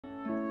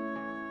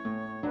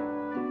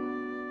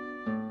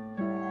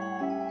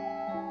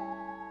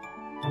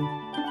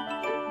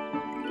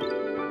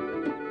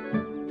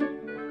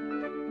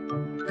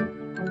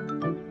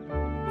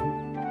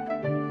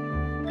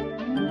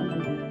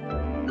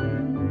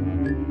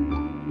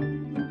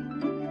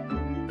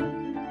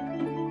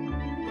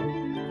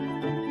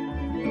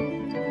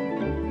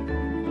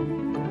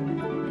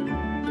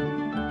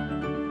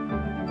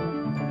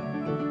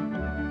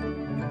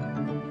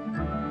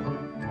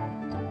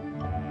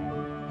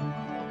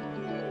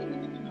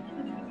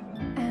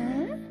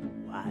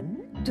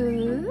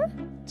2,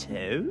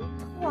 2,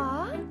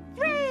 3.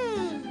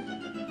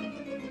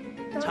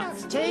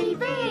 Tots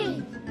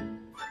TV.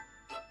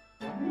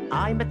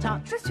 I'm a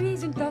tot. Je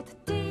suis une Tot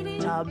TV.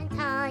 Tom.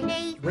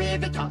 Tiny. We're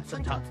the Tots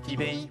on Tots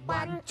TV.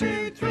 1,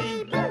 2,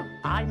 3, blue.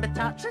 I'm a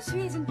tot. Je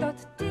suis une Tot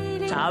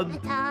TV. Tom.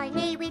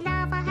 Tiny, we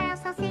love our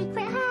house, our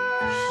secret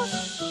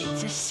house.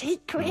 It's a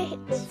secret.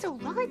 It's all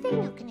right, they're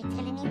not going to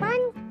tell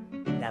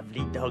anyone.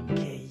 Lovely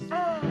donkey.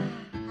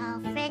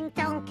 Our friend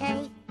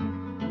Donkey.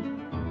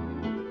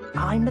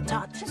 I'm a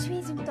tot. Je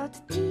suis une Tot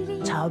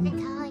TV. Tom.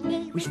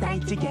 Tiny. We stay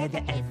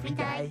together every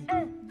day.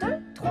 1,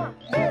 2, 3,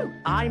 blue.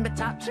 I'm a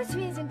tot. Je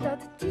suis une Tot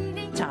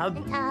TV.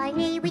 Tom.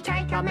 Tiny, we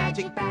take our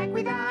magic bag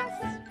with us.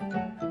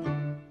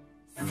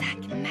 Sac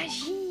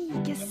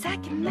magique, sac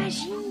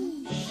magique.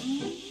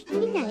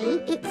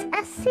 Tilly, it's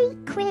a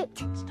secret.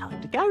 It's time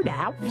to go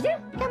now.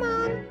 Viens, Come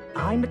on.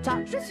 I'm a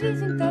tot. je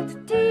suis une Tot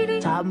TV.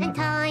 Tom. And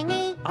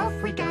Tiny, Off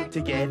we go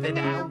together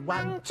now.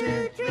 1,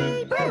 2,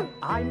 3, blue.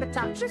 I'm a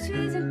tot. Je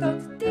suis une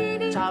Tot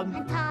TV. Tom.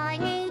 and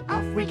Tiny,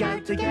 Off we go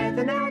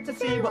together now to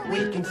see what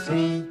we can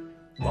see.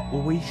 What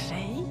will we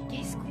see?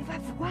 Qu'est-ce qu'on va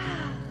voir?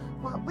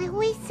 what will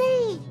we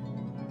see?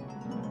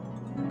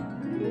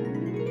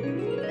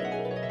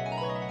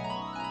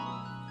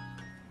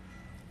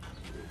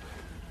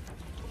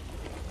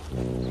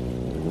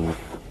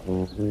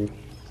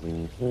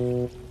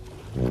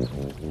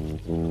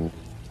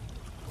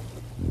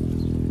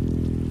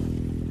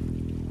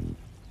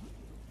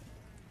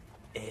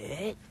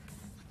 It's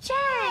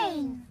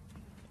Jane!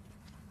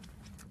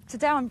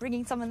 Today I'm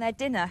bringing someone their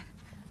dinner,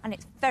 and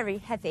it's very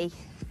heavy.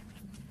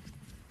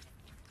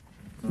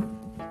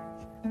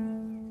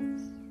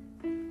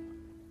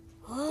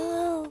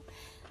 Oh,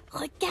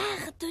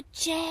 regarde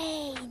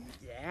Jane!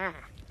 Yeah,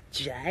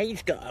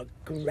 Jane's got a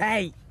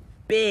great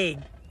big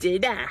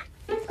dinner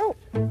Oh,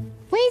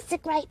 where's the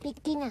great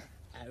big dinner?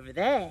 over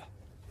there.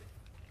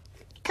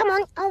 Come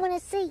on, I want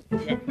to see.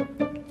 Yeah.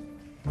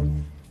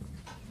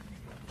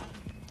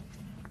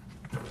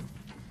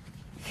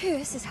 Phew,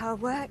 this is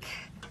hard work.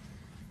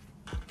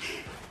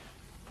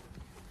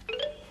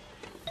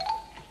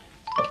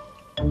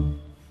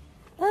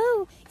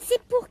 Oh,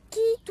 c'est pour qui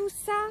tout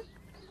ça?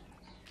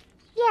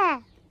 Yeah,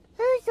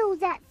 who's all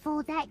that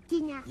for, that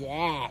dinner?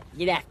 Yeah,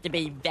 you'd have to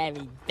be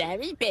very,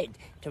 very big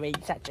to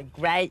eat such a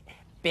great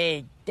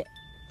big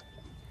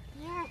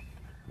Yeah.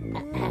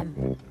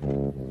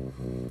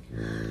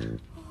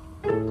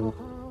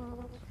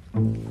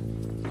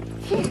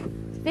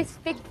 This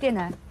big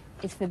dinner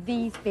is for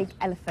these big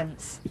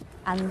elephants,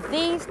 and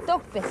these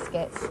dog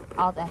biscuits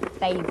are their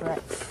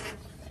favourites.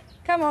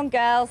 Come on,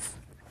 girls.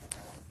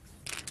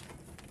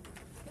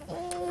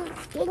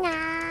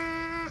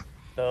 Dinner.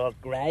 for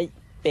great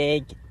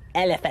big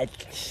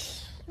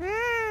elephants.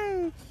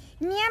 Mmm.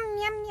 Yum,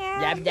 yum,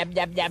 yum. Yum, yum,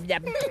 yum, yum,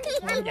 yum.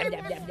 Yum, yum,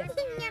 yum, yum, yum.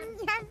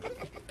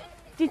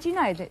 Did you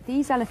know that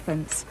these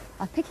elephants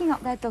are picking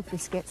up their dog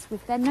biscuits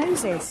with their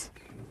noses?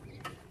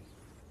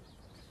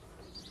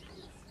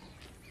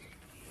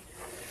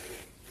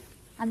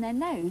 And their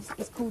nose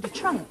is called a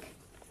trunk.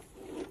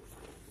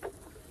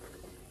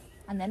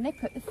 And then they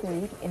put the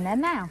food in their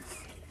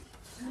mouth.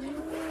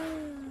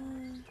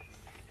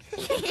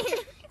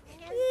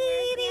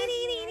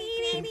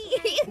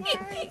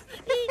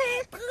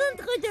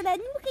 Prendre de la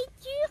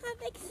nourriture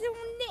avec son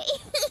nez.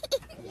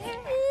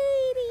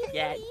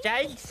 Yeah,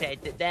 Jane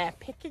said that they're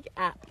picking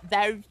up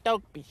those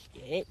dog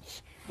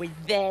biscuits with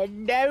their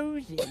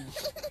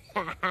noses.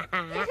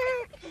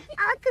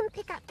 I can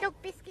pick up dog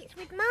biscuits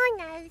with my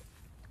nose.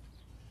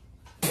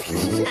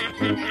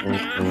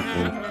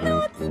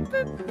 Non, tu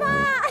peux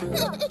pas.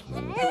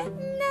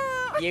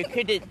 No. You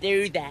couldn't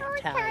do that, I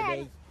can.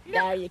 Tiny.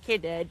 No, you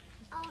couldn't.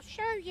 I'll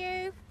show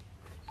you.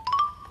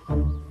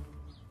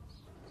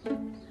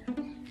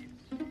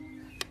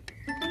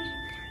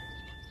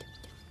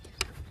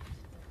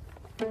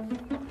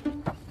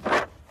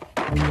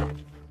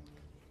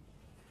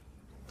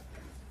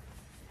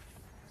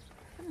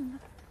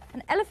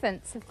 And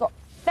elephants have got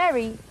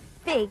very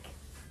big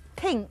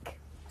pink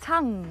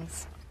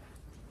tongues.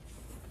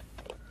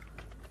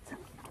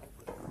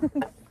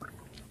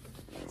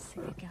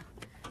 Silly girl.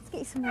 Let's get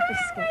you some more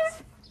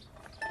biscuits.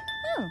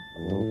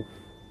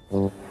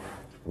 Oh.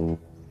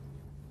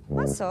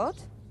 That's odd.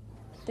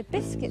 The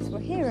biscuits were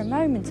here a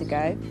moment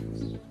ago.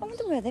 I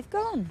wonder where they've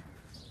gone.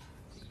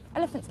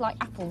 Elephants like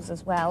apples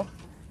as well.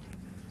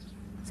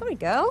 Sorry,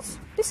 girls.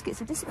 Biscuits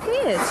have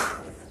disappeared.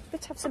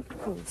 Let's have some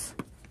apples.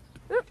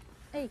 Oop,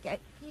 there you go.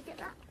 You get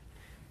that?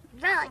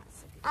 Right.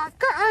 I've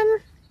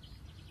got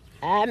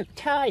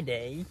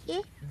Tiny.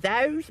 Yeah?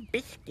 Those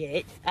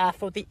biscuits are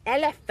for the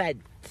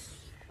elephants.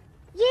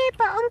 Yeah,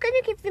 but I'm going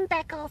to give them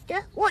back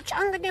after. Watch,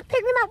 I'm going to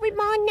pick them up with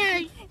my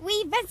nose.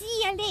 Oui,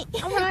 vas-y, allez.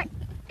 All right,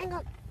 hang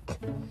on.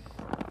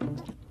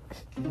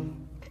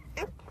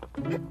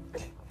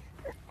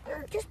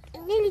 Just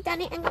nearly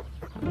done it. Hang on.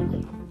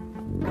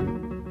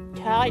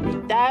 Tiny,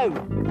 don't.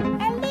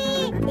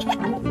 Allez.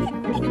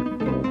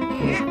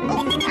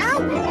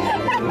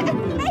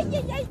 Aïe,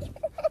 aïe, aïe.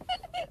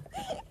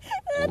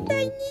 Ah,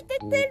 Tiny, t'es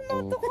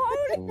tellement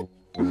drôle.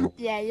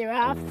 Yeah, you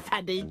are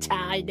funny,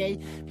 Tiny.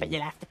 But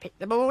you'll have to pick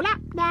them all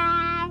up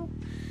now.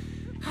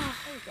 There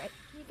you go. Can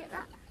you get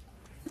that?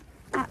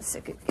 That's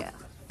a good girl.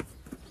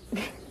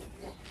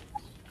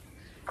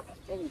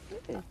 Very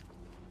good.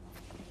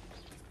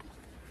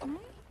 No?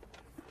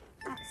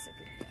 That's a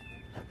good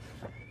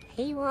girl.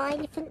 Here you are,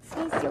 elephants.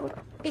 Here's your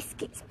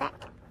biscuits back.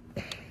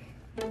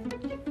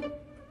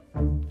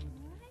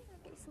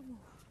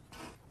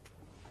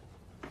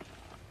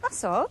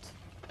 That's odd.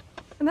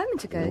 A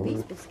moment ago,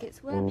 these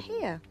biscuits were up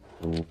here.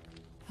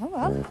 Oh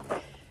well.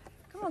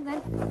 Come on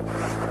then.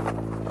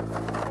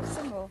 Have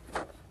some more.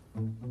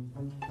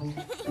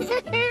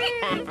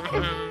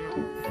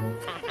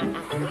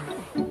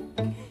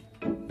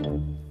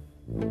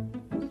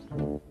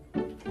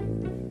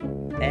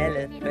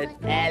 Elephant,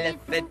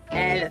 elephant,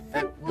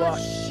 elephant,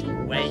 wash,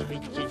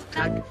 waving his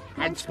tongue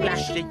and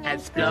splashing and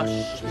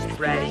splosh,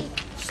 spray,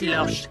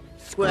 slosh,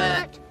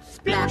 squirt,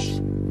 splash,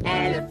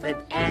 elephant,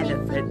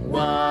 elephant,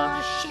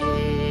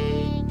 washing.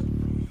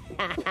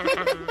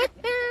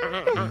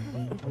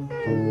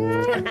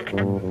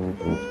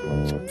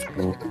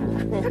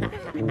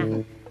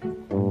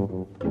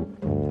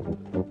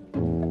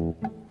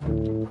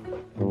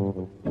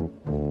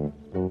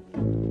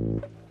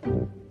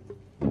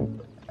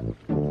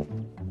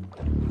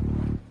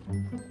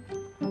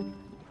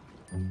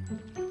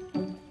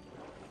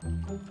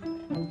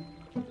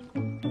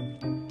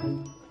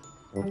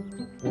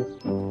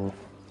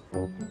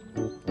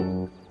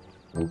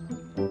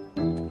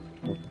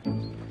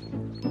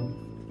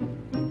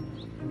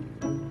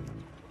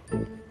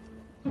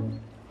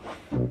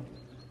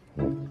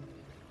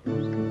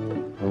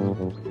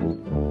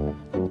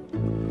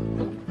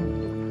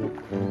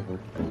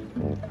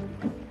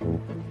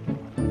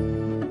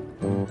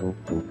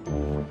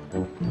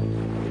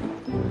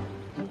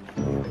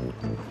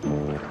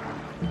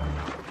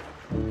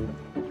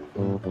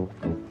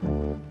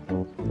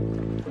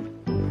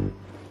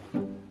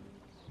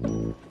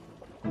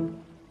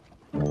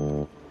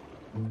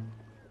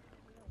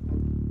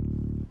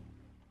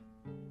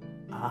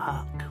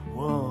 Ark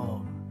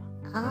warm,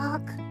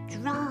 Ark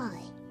dry.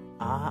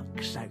 Ark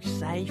so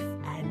safe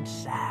and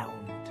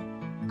sound.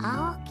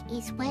 Ark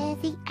is where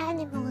the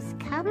animals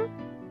come.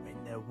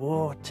 When the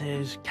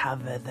waters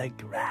cover the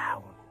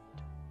ground.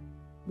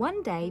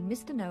 One day,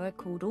 Mr. Noah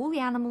called all the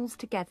animals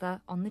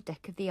together on the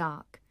deck of the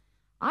Ark.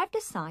 I've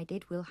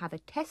decided we'll have a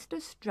test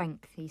of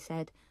strength, he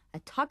said, a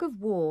tug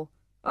of war.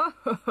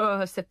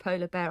 Oh, said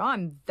Polar Bear,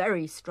 I'm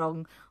very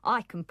strong.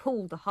 I can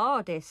pull the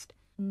hardest.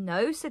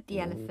 No, said the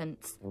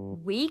elephants,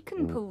 we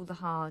can pull the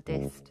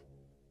hardest.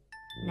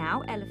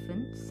 Now,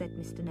 elephants, said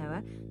Mr.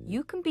 Noah,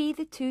 you can be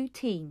the two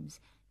teams.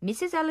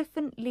 Mrs.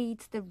 Elephant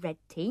leads the red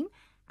team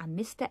and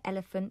Mr.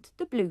 Elephant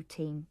the blue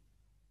team.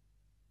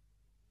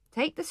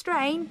 Take the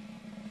strain.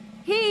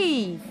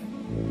 Heave!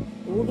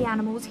 All the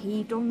animals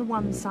heaved on the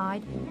one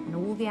side and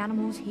all the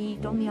animals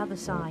heaved on the other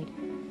side.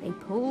 They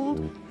pulled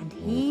and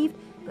heaved,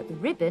 but the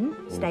ribbon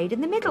stayed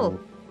in the middle.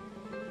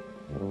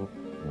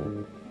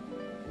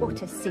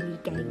 What a silly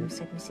game,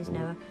 said Mrs.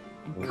 Noah,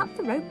 and cut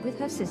the rope with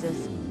her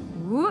scissors.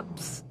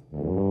 Whoops!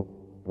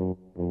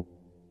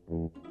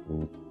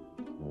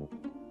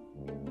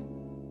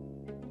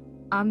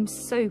 I'm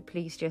so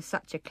pleased you're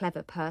such a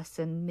clever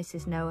person,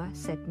 Mrs. Noah,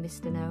 said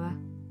Mr. Noah.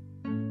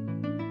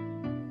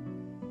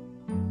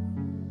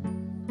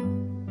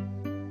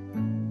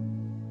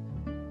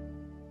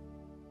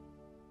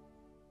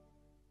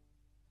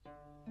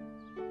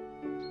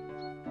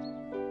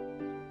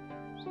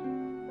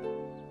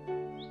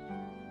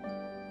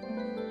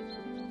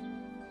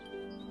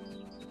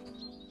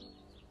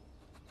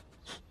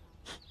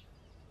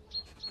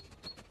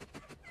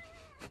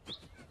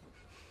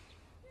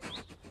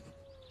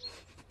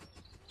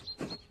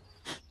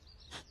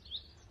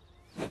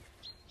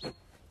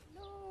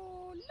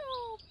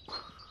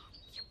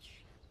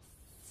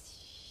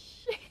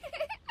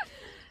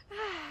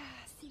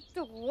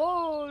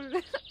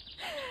 Drôle.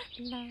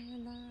 La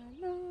la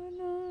la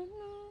la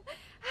la.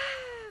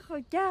 Ah,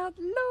 regarde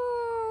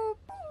l'eau.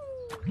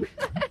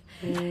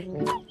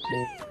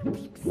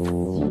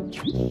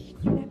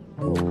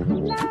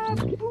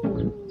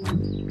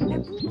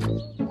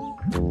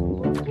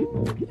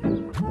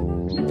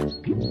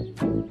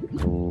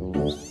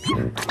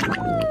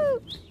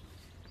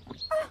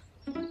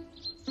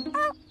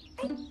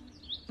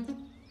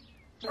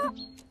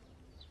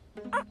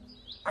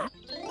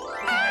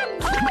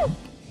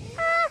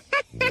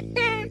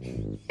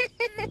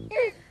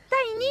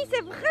 Tiny,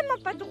 c'est vraiment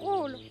pas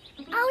drôle.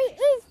 Oh, it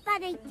is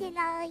funny,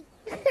 Tilly.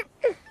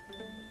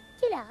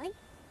 Tilly,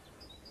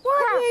 why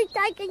have you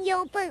taken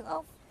your boot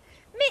off?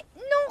 Mais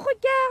non,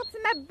 regarde,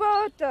 c'est ma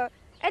botte.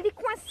 Elle est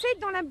coincée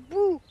dans la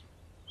boue.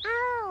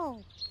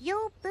 Oh,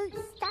 your boot's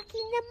stuck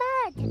in the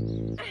mud.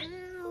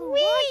 Oh, Oui.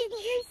 why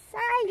didn't you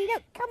say?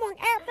 Look, come on,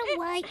 out the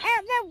way,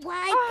 out the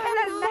way, Oh come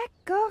là, on.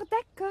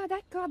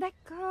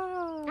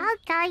 d'accord.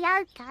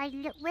 Okay,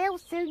 look, we'll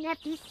soon have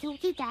this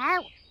sorted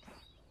out.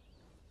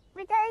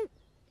 Ready?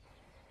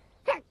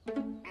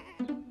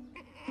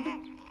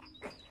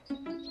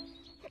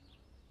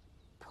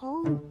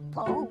 Pull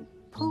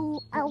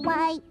away.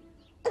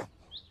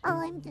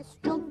 I'm the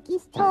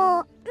strongest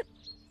tot.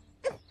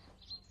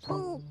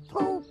 Pull,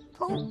 pull,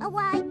 pull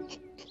away.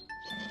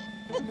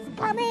 It's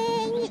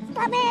coming, it's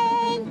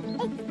coming,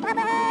 it's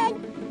coming,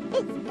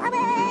 it's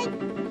coming.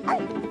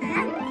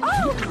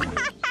 Oh!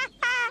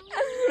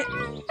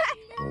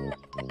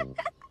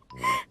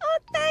 Oh,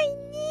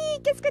 Tiny,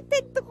 qu'est-ce que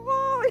t'es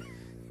drôle.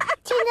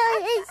 Tino,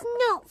 it's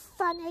not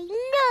funny.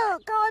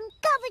 Look, I'm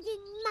covered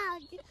in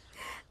mud.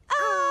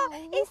 Oh,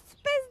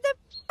 espèce de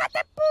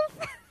patapouf.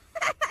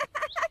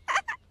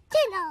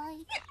 Tino.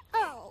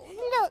 Oh,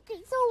 look,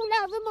 it's all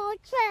over my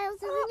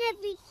trousers and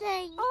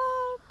everything.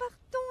 Oh,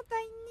 pardon,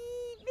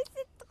 Tiny, mais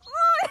c'est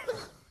drôle.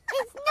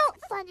 It's not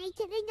funny,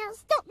 Tilly. Now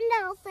stop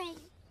laughing.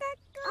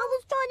 D'accord. I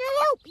was trying to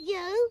help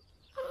you.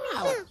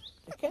 Oh,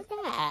 look at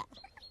that.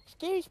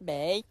 Excuse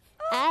me.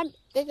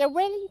 There's a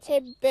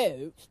Wellington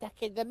boot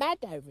stuck in the mud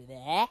over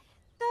there.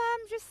 Tom,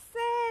 je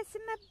sais, c'est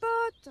ma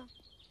botte.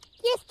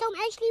 Yes, Tom,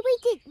 actually, we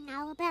did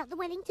know about the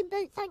Wellington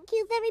boot, thank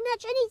you very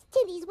much. And it's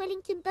Tilly's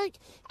Wellington boot,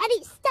 and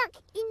it's stuck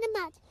in the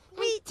mud. And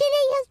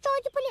Tilly has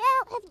tried to pull it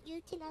out, haven't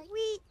you, Tilly?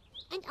 Oui.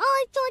 And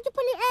I've tried to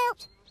pull it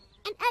out.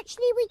 And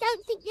actually, we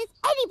don't think there's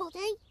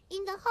anybody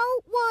in the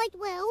whole wide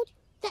world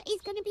that is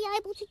going to be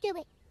able to do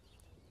it.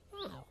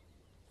 Oh,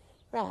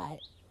 right.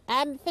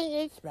 The thing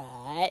is,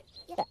 right,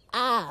 that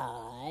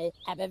I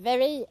am a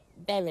very,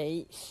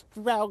 very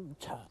strong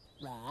top,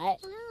 right?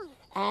 Oh.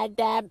 And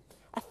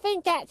I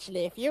think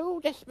actually, if you all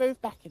just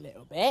move back a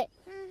little bit,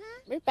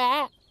 move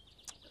back.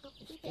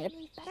 Good.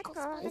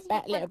 Move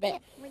back a little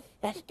bit.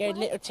 That's good,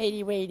 little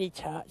teeny weeny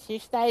tots. You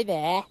stay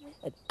there,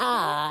 and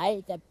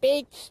I, the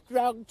big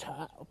strong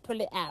tot, will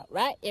pull it out.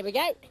 Right? Here we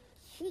go.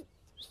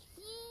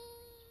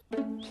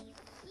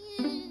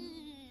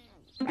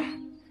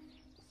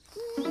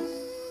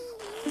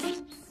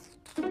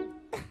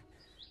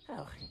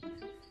 Oh,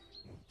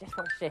 just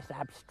watch this.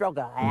 I'm strong.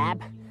 I am.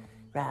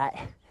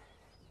 Right.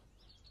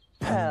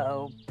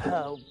 Pull,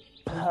 pull,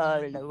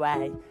 pull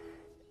away.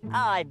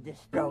 I'm the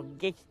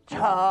strongest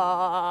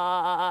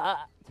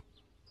tot.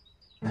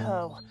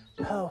 Pull,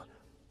 pull,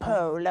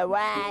 pull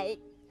away.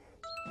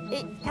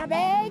 It's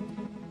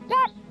coming.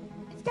 Look,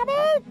 it's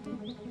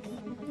coming.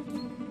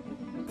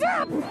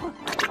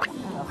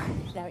 Oh,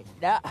 no, it's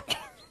not.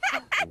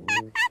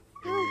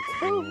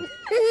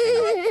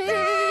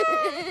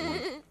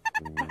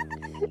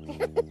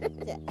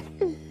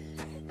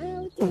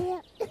 Oh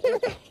dear.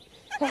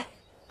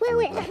 Well,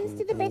 it happens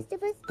to the best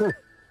of us.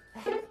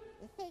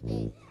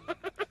 Tiny.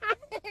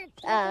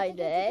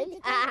 Allez,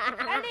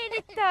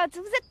 les tots,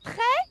 vous êtes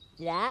prêts?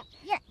 Yeah.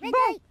 Yeah, ready?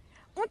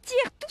 Bon, on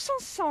tire tous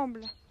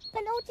ensemble.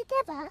 But all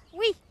together?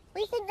 Oui.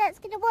 We think that's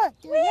going to work,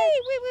 do Oui,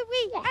 we? oui, oui,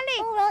 oui. Yeah. Allez.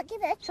 All right,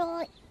 give it a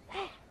try.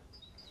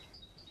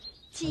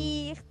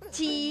 Tire,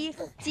 tire,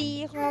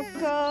 tire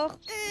encore.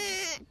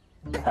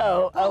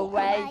 Pull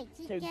away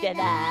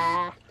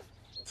together.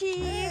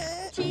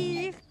 Tire,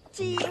 tire,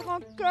 tire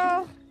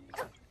encore.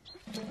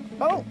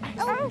 Oh,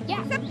 Oh,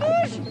 yeah. Ça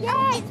bouge.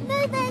 Yeah, it's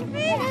moving.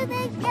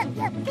 Moving. Yep,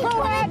 yep. Keep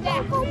going.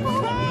 Pull,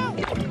 pull,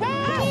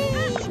 pull.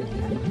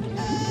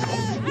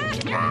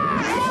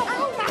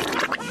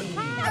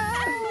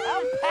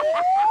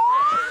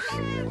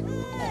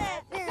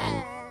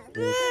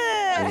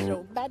 that's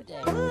all muddy.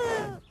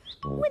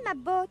 Où est ma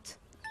botte?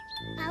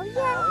 Oh,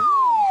 yeah.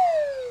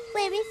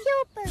 Where is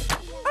your boot?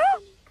 Oh,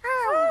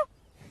 Oh.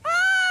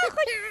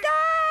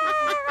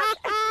 regarde.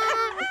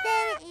 There it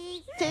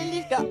is.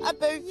 Tilly's got a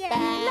boot Yeah.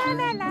 bag. La,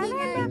 la, la,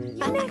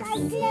 la.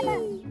 Merci.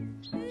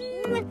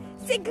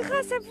 C'est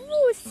grâce à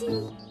vous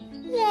aussi.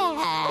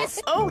 Yeah. Yes,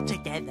 all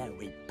together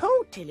we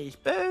pull Tilly's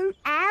boot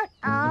Out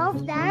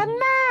of the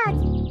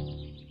mud.